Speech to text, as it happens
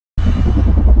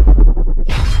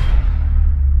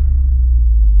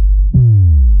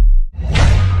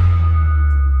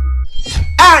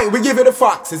Aye, we give you the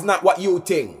facts. It's not what you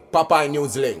think. Popeye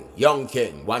Newsling, Young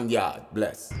King, 1 yard,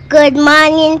 bless. Good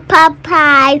morning,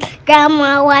 Popeye.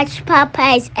 Grandma watch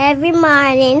Popeyes every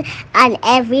morning and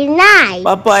every night.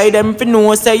 Popeye them fi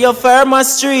know say you firm a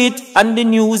street, and the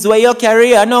news where you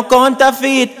carry are no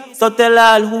counterfeit. So tell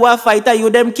all who a fighter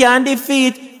you them can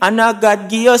defeat, and a God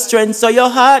give you strength so your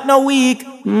heart no weak.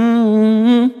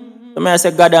 So may I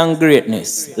say God and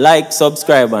greatness. Like,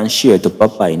 subscribe and share to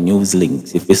Popeye News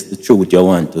links if it's the truth you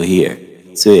want to hear.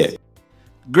 So yeah.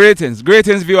 Greetings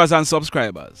viewers and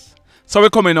subscribers. So we're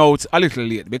coming out a little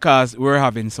late because we're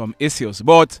having some issues,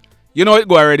 but you know it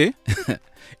go already.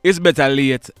 It's better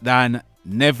late than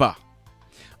never.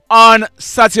 On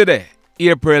Saturday,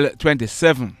 April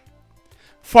 27,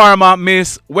 former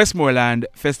Miss Westmoreland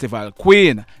Festival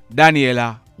Queen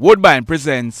Daniela Woodbine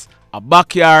presents a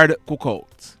backyard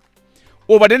cookout.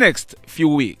 Over the next few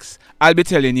weeks, I'll be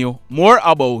telling you more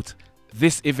about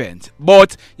this event,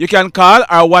 but you can call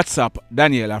or WhatsApp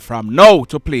Daniela from now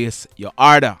to place your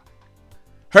order.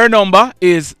 Her number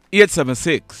is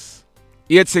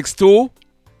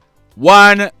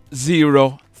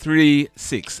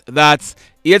 876-862-1036. That's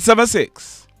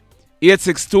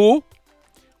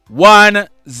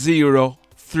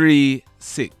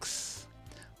 876-862-1036.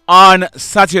 On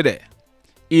Saturday,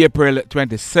 April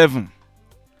 27,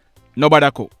 nobody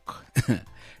cook.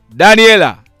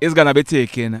 Daniela is gonna be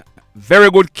taking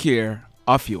very good care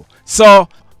of you. So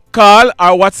call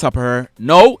or WhatsApp her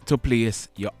now to place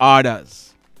your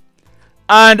orders.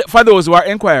 And for those who are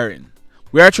inquiring,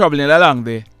 we are traveling along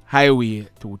the Highway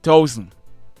 2000.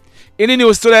 In the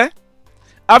news today,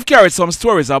 I've carried some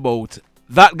stories about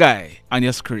that guy on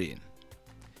your screen.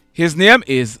 His name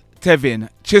is Tevin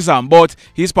Chisholm, but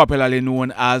he's popularly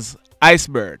known as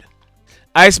Icebird.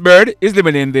 Icebird is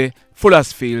living in the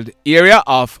Fullersfield area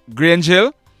of Grange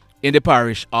Hill in the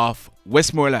parish of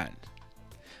Westmoreland.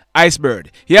 Icebird,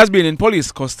 he has been in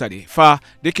police custody for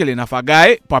the killing of a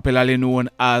guy popularly known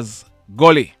as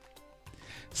Gully.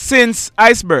 Since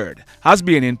Icebird has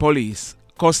been in police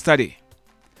custody,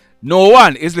 no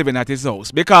one is living at his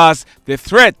house because the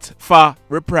threat for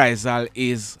reprisal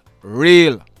is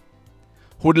real.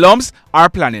 Hoodlums are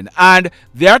planning and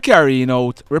they are carrying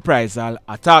out reprisal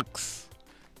attacks.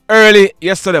 Early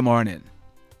yesterday morning,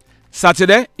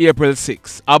 Saturday, April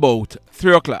 6, about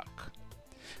 3 o'clock,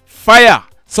 fire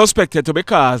suspected to be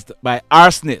caused by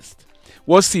arsonist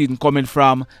was seen coming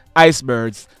from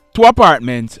Icebird's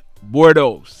 2-apartment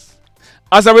boardhouse.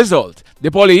 As a result,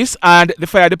 the police and the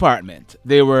fire department,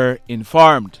 they were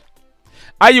informed.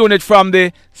 A unit from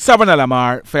the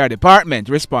Savannah-Lamar Fire Department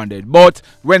responded, but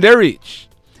when they reached,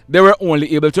 they were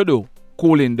only able to do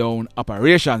cooling down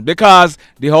operations because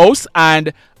the house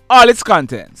and all its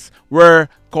contents were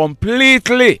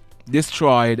completely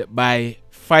destroyed by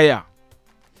fire.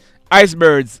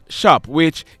 Icebird's shop,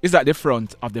 which is at the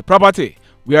front of the property,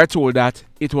 we are told that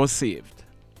it was saved.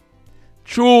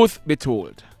 Truth be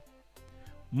told,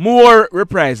 more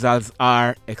reprisals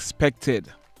are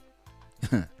expected.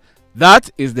 That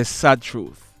is the sad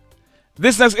truth.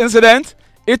 This next incident,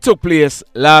 it took place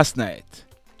last night,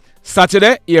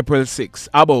 Saturday, April 6,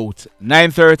 about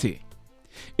 9:30.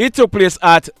 It took place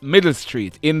at Middle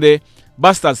Street in the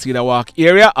Bastard Cedar Walk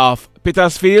area of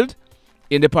Petersfield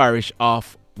in the parish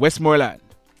of Westmoreland.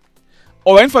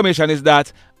 Our information is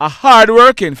that a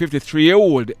hard-working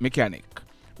 53-year-old mechanic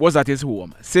was at his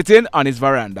home, sitting on his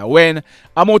veranda, when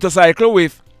a motorcycle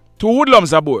with 2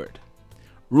 hoodlums aboard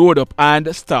rode up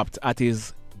and stopped at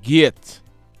his gate.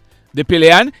 The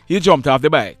pillion, he jumped off the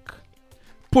bike,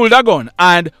 pulled a gun,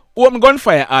 and opened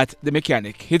gunfire at the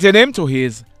mechanic, hitting him to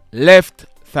his left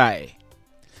thigh.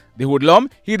 The hoodlum,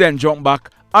 he then jumped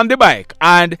back on the bike,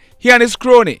 and he and his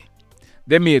crony,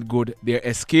 they made good their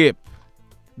escape.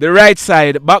 The right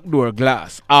side back door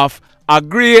glass of a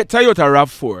grey Toyota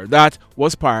RAV4 that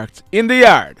was parked in the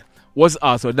yard was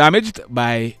also damaged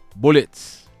by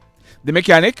bullets. The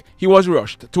mechanic, he was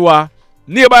rushed to a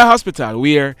nearby hospital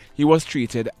where he was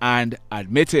treated and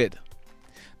admitted.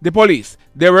 The police,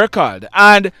 they were called,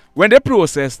 and when they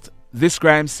processed this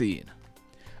crime scene,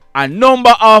 a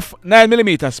number of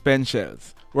 9mm spent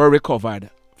shells were recovered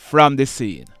from the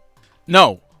scene.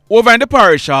 Now, over in the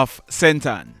parish of St.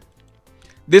 Ann,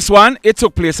 this one, it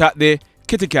took place at the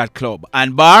Kitty Cat Club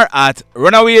and Bar at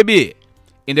Runaway Bay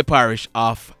in the parish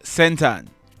of St. Ann.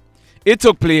 It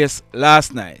took place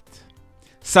last night,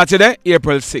 Saturday,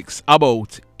 April 6,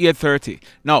 about 8:30.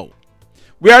 Now,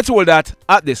 we are told that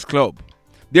at this club,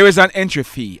 there is an entry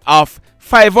fee of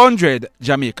 500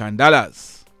 Jamaican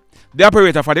dollars. The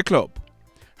operator for the club,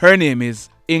 her name is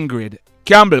Ingrid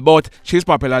Campbell, but she's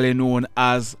popularly known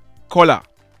as KlLLED.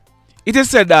 It is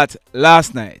said that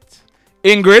last night,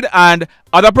 Ingrid and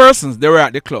other persons, they were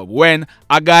at the club when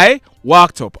a guy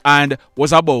walked up and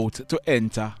was about to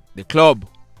enter the club.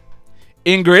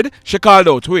 Ingrid, she called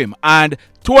out to him and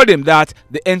told him that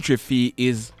the entry fee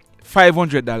is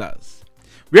 $500.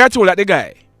 We are told that the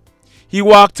guy, he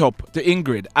walked up to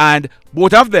Ingrid and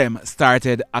both of them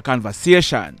started a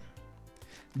conversation.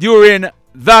 During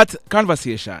that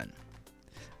conversation,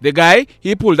 the guy,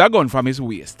 he pulled a gun from his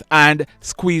waist and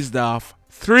squeezed off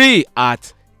 3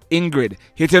 at Ingrid,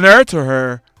 hitting her to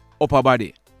her upper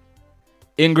body.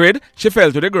 Ingrid, she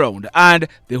fell to the ground and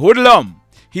the hoodlum,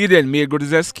 he then made good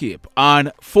his escape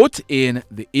on foot in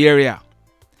the area.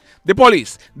 The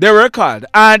police, they were called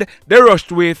and they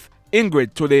rushed with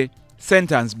Ingrid to the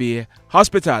Sentence Bay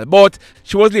Hospital, but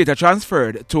she was later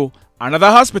transferred to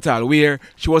another hospital where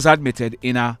she was admitted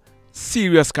in a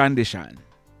serious condition.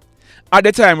 At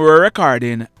the time we were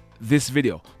recording this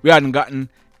video, we hadn't gotten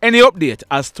any update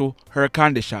as to her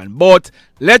condition, but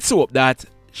let's hope that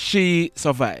she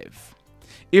survived.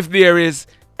 If there is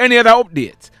any other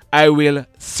update, I will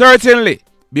certainly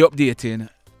be updating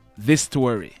this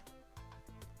story.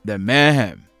 The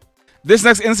Mayhem. This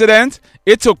next incident,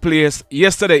 it took place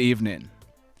yesterday evening,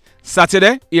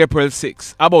 Saturday, April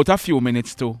 6, about a few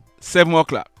minutes to 7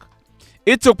 o'clock.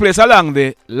 It took place along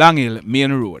the Long Hill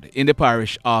Main Road in the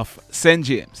parish of St.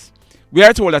 James. We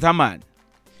are told that a man,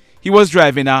 he was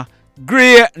driving a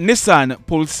grey Nissan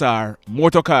Pulsar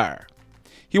motor car.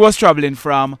 He was traveling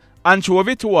from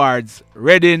Anchovy towards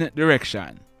Reading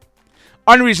direction.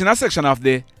 On reaching a section of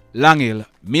the Long Hill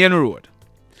Main Road,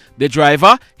 the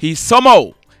driver, he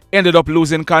somehow ended up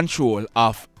losing control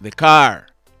of the car.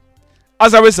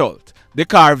 As a result, the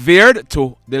car veered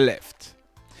to the left.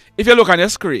 If you look on your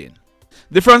screen,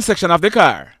 the front section of the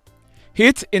car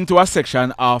hit into a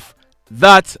section of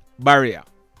that barrier.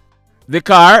 The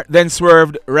car then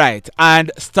swerved right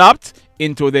and stopped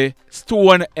into the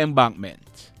stone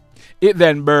embankment. It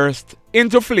then burst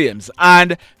into flames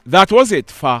and that was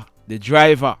it for the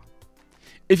driver.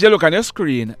 If you look on your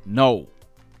screen now,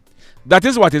 that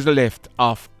is what is left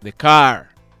of the car.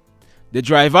 The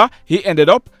driver, he ended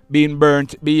up being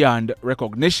burnt beyond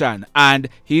recognition and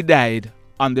he died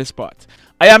on the spot.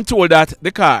 I am told that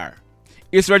the car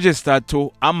is registered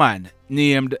to a man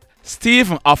named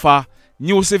Stephen of a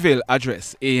New Civil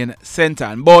address in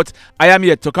Senton, but I am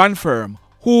yet to confirm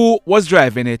who was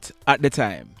driving it at the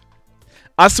time.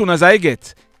 As soon as I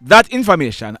get that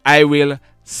information, I will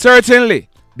certainly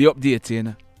be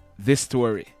updating this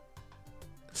story.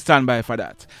 Stand by for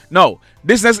that. Now,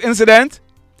 this next incident,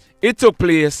 it took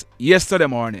place yesterday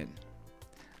morning,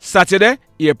 Saturday,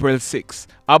 April 6,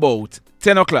 about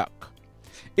 10 o'clock.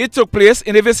 It took place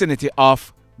in the vicinity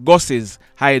of Gus's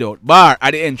Hideout Bar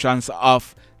at the entrance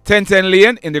of 1010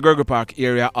 Lane in the Gregory Park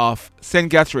area of St.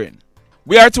 Catherine.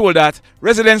 We are told that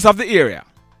residents of the area,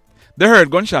 they heard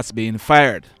gunshots being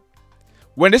fired.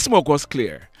 When the smoke was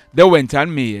clear, they went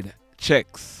and made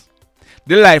checks.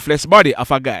 The lifeless body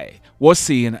of a guy was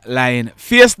seen lying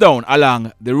face down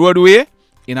along the roadway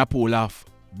in a pool of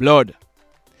blood.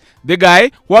 The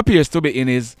guy, who appears to be in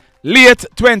his late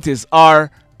 20s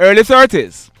or early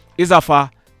 30s, is of a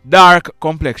dark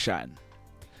complexion,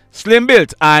 slim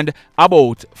built and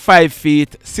about 5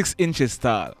 feet 6 inches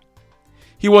tall.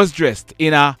 He was dressed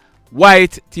in a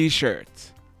white t-shirt,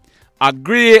 a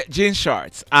grey jean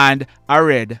shorts and a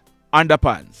red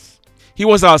underpants. He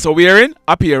was also wearing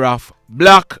a pair of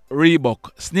black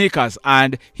Reebok sneakers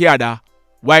and he had a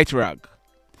white rag.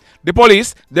 The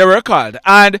police, they were called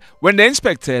and when they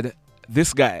inspected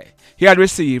this guy, he had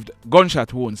received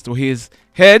gunshot wounds to his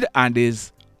head and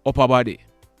his upper body.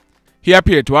 He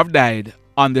appeared to have died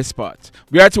on the spot.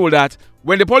 We are told that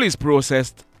when the police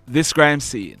processed this crime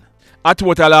scene, a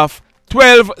total of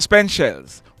 12 spent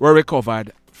shells were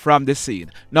recovered from the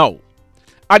scene. Now,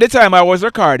 at the time I was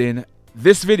recording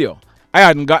this video, I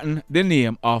hadn't gotten the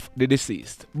name of the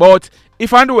deceased. But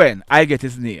if and when I get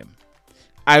his name,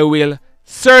 I will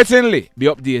certainly be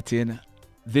updating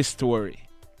this story.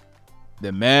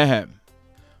 The Mayhem.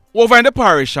 Over in the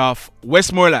parish of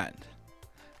Westmoreland,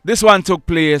 this one took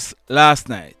place last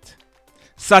night,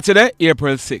 Saturday,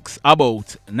 April 6,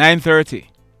 about 9:30.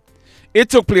 It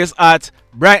took place at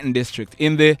Brighton District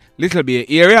in the Little Bay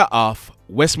area of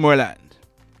Westmoreland.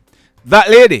 That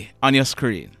lady on your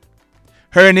screen,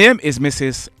 her name is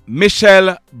Mrs.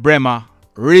 Michelle Bremmer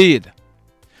Reid.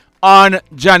 On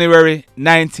January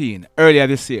 19, earlier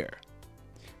this year,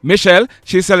 Michelle,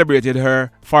 she celebrated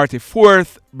her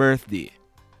 44th birthday.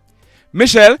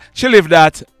 Michelle, she lived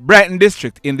at Brighton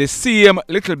District in the same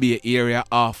Little Bay area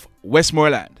of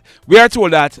Westmoreland. We are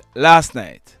told that last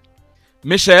night,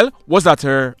 Michelle was at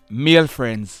her male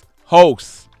friend's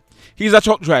house. He's a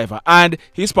truck driver and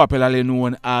he's popularly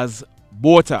known as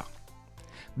Boater.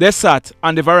 They sat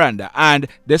on the veranda and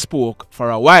they spoke for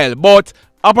a while, but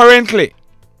apparently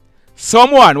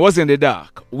someone was in the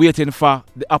dark waiting for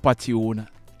the opportune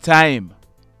time.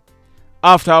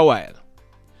 After a while,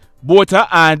 Boater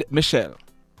and Michelle,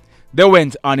 they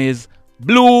went on his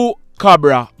blue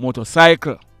Cobra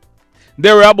motorcycle.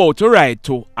 They were about to ride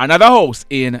to another house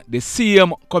in the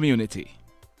same community.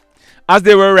 As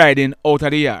they were riding out of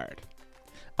the yard,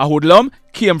 a hoodlum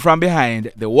came from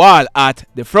behind the wall at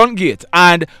the front gate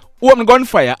and opened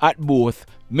gunfire at both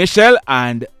Michelle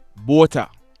and Boater.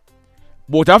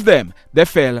 Both of them, they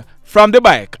fell from the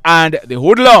bike and the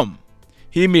hoodlum,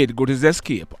 he made good his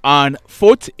escape on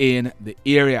foot in the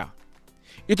area.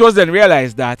 It was then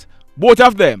realized that both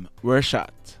of them were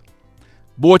shot.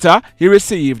 Boater, he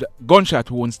received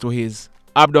gunshot wounds to his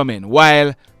abdomen,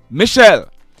 while Michelle,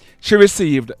 she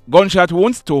received gunshot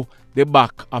wounds to the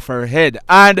back of her head,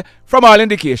 and from all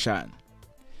indication,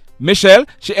 Michelle,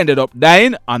 she ended up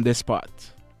dying on the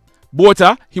spot.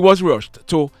 Boater, he was rushed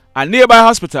to a nearby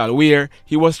hospital where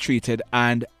he was treated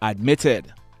and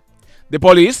admitted. The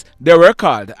police, they were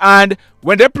called, and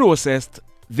when they processed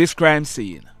this crime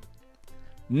scene,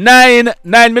 9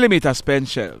 9mm spent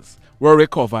shells were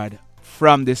recovered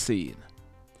from the scene.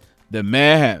 The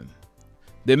mayhem.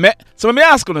 So let me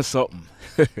ask you something.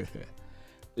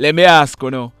 Let me ask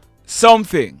you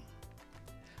something.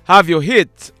 Have you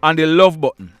hit on the love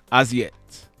button as yet?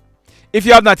 If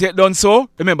you have not yet done so,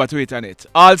 remember to hit on it.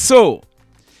 Also,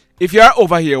 if you are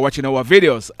over here watching our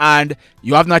videos and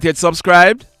you have not yet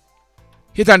subscribed,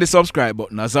 hit on the subscribe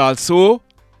button, as also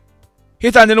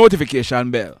hit on the notification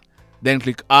bell. Then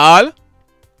click all,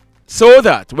 so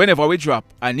that whenever we drop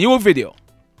a new video,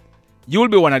 you'll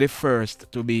be one of the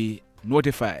first to be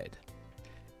notified.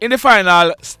 In the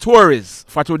final stories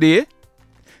for today,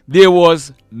 there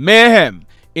was mayhem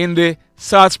in the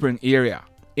Salt Spring area,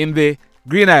 in the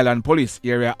Green Island police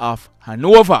area of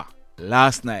Hanover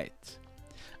last night.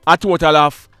 A total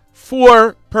of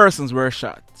 4 persons were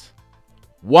shot,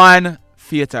 1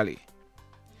 fatally.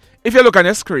 If you look on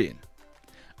your screen,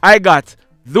 I got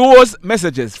those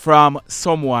messages from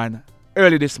someone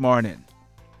early this morning.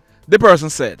 The person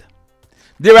said,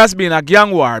 there has been a gang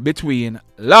war between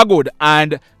Lagwood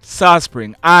and Salt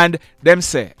Spring, and them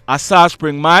say a Salt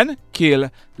Spring man kill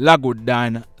Lagwood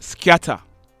and scatter.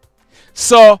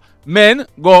 So men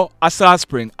go a Salt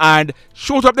Spring and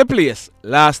shoot up the place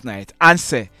last night and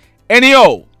say,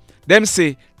 anyhow, them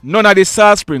say none of the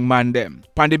Salt Spring man them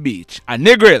on the beach and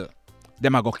Ingrid,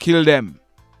 them a go kill them.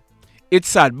 It's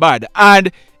sad bad,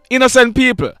 and innocent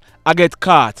people a get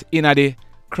caught in a the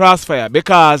crossfire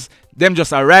because them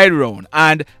just a ride round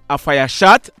and a fire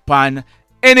shot pan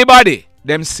anybody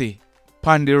them see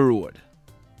pan the road.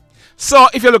 So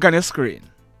if you look on your screen,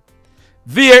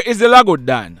 there is the Lagwood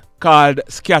Dan called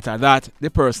Scatter that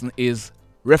the person is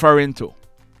referring to.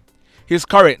 His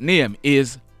correct name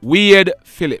is Wayde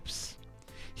Phillips.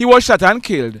 He was shot and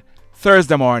killed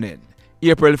Thursday morning,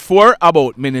 April 4,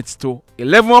 about minutes to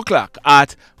 11 o'clock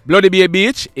at Bloody Bay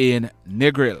Beach in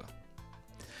Negril.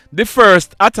 The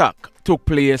first attack took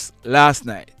place last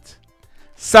night,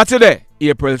 Saturday,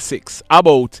 April 6,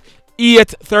 about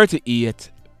 8:38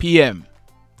 p.m.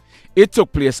 It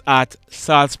took place at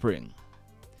Salt Spring.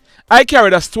 I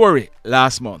carried a story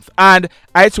last month and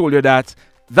I told you that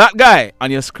guy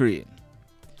on your screen,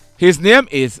 his name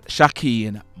is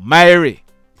Shakene Myrie.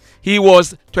 He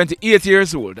was 28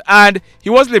 years old and he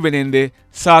was living in the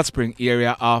Salt Spring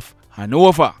area of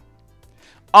Hanover.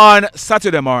 On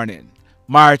Saturday morning,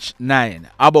 March 9,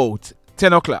 about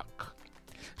 10 o'clock,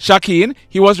 Shakene,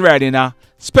 he was riding a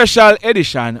special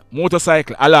edition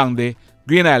motorcycle along the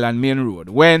Green Island main road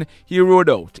when he rode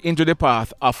out into the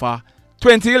path of a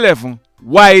 2011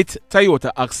 white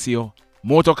Toyota Axio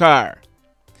motor car.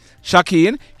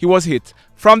 Shakene, he was hit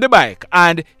from the bike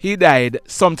and he died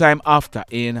sometime after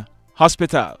in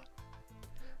hospital.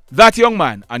 That young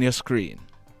man on your screen,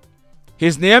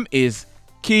 his name is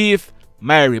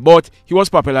Myrie, but he was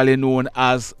popularly known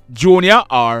as Junior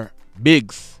or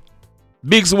Biggz.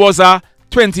 Biggz was a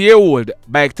 20-year-old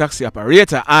bike taxi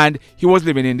operator and he was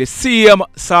living in the same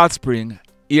Salt Spring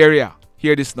area.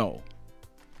 Hear this now.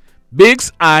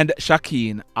 Biggz and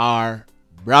Shakene are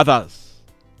brothers.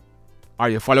 Are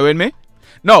you following me?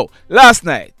 Now, last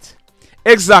night,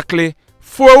 exactly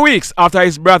 4 weeks after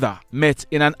his brother met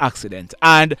in an accident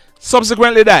and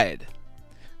subsequently died,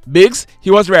 Biggz,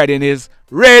 he was riding his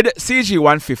red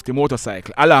CG150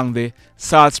 motorcycle along the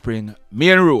Salt Spring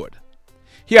main road.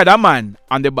 He had a man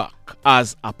on the back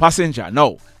as a passenger.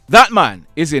 Now, that man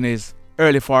is in his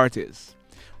early 40s.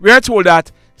 We are told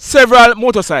that several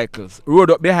motorcycles rode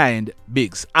up behind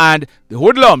Biggz and the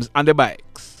hoodlums and the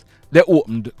bikes. They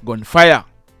opened gunfire.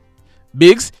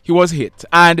 Biggz, he was hit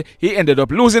and he ended up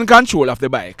losing control of the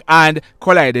bike and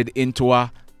collided into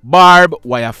a barbed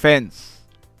wire fence.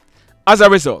 As a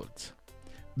result,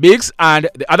 Biggz and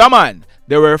the other man,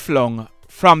 they were flung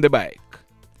from the bike.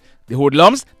 The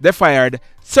hoodlums, they fired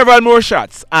several more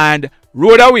shots and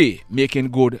rode away, making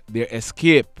good their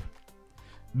escape.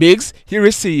 Biggz, he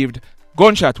received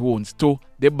gunshot wounds to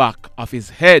the back of his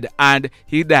head and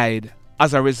he died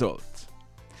as a result.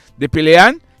 The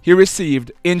pillion, he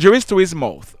received injuries to his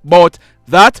mouth, but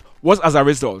that was as a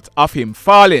result of him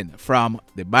falling from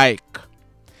the bike.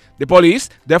 The police,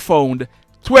 they found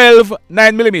 12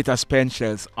 9mm spent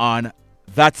shells on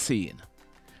that scene.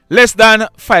 Less than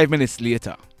 5 minutes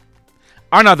later,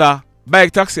 another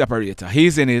bike taxi operator,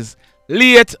 he's in his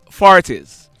late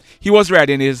 40s. He was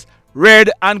riding his red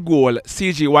and gold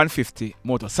CG150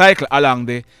 motorcycle along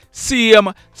the same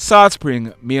Salt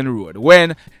Spring main road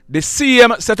when the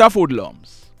same set of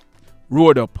hoodlums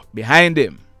rode up behind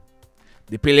him.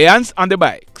 The pillions on the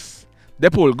bikes, they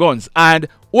pulled guns and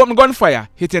opened gunfire,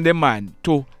 hitting the man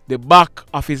to the back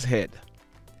of his head.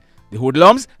 The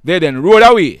hoodlums, they then rode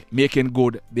away, making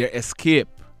good their escape.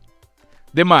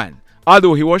 The man,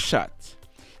 although he was shot,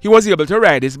 he was able to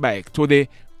ride his bike to the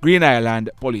Green Island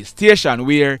police station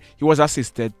where he was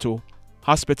assisted to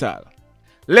hospital.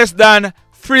 Less than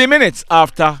 3 minutes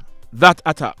after that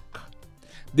attack,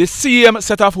 the same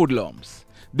set of hoodlums,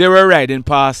 they were riding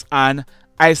past an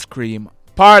ice cream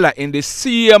parlor in the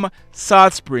same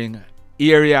Salt Spring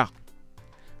area.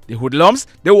 The hoodlums,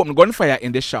 they opened gunfire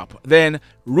in the shop, then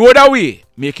rode away,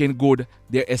 making good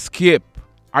their escape.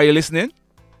 Are you listening?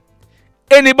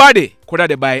 Anybody could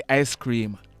have buy ice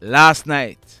cream last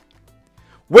night.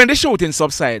 When the shooting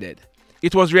subsided,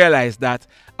 it was realized that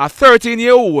a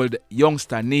 13-year-old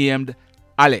youngster named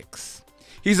Alex,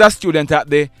 he's a student at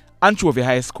the Anchovy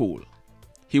High School.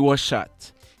 He was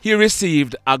shot. He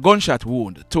received a gunshot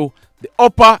wound to the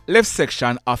upper left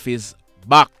section of his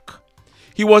back.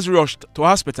 He was rushed to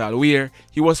hospital where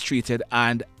he was treated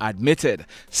and admitted.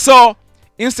 So,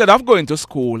 instead of going to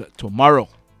school tomorrow,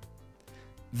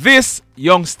 this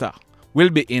youngster will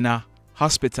be in a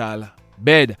hospital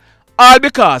bed, all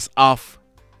because of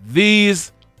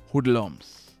these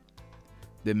hoodlums.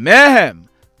 The mayhem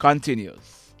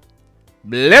continues.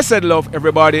 Blessed love,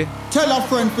 everybody. Tell a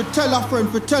friend for tell a friend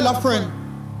for tell a friend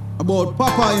about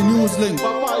Popeye Newslink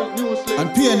and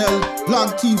PNL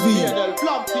Blog TV.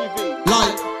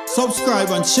 Like, subscribe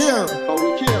and share.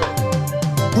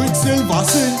 Quicksilver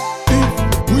sing,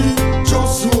 if we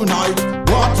just unite,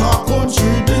 what a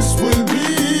country this will be.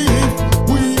 If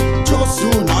we just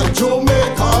unite,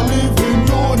 Jamaica live in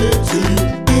unity.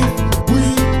 If we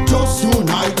just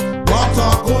unite, what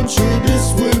a country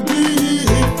this will be.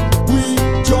 If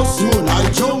we just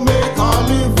unite, Jamaica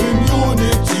live in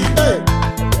unity. Hey,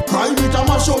 crime it a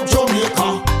mash up Jamaica.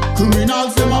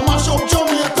 Criminals them a mash up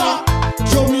Jamaica.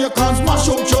 Jamaicans mash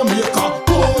up Jamaica.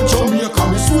 Oh Jamaica,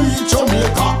 me sweet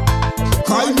Jamaica.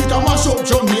 Crime it a mash up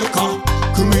Jamaica.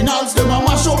 Criminals them a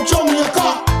mash up Jamaica.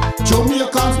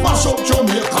 Jamaicans mash up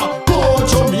Jamaica. Oh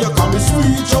Jamaica, me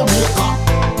sweet Jamaica.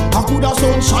 I coulda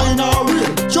sunshine or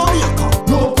rain. Jamaica,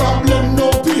 no problem, no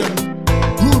pain.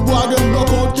 Rude boy them no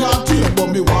out can't tame, but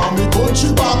me want me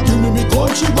country back. Give me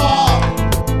country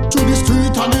back. To the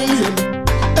street and the lane.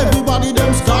 Everybody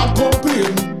them start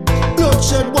complain.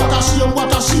 Bloodshed, what a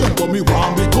shame, but me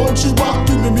want me country back.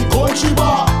 Give me country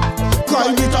back.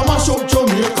 Crime it a mash up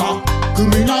Jamaica.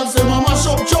 Criminals them a mash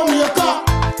up Jamaica.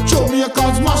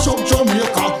 Jamaicans mash up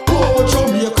Jamaica. Oh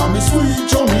Jamaica, me sweet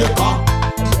Jamaica.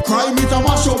 Crime it a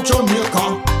mash up Jamaica.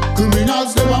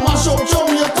 Criminals them a mash up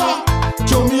Jamaica.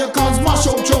 Jamaicans mash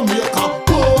up Jamaica.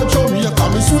 Oh Jamaica,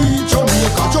 me sweet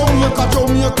Jamaica. Jamaica,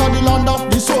 Jamaica, the land of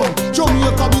the sun.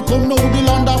 Jamaica become now the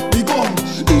land of the gun.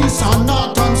 East and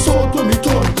north and south when me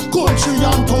turn. Country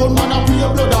and town, man a pay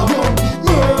blood a run.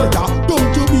 Murder,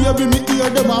 don't you baby me hear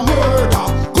them a murder.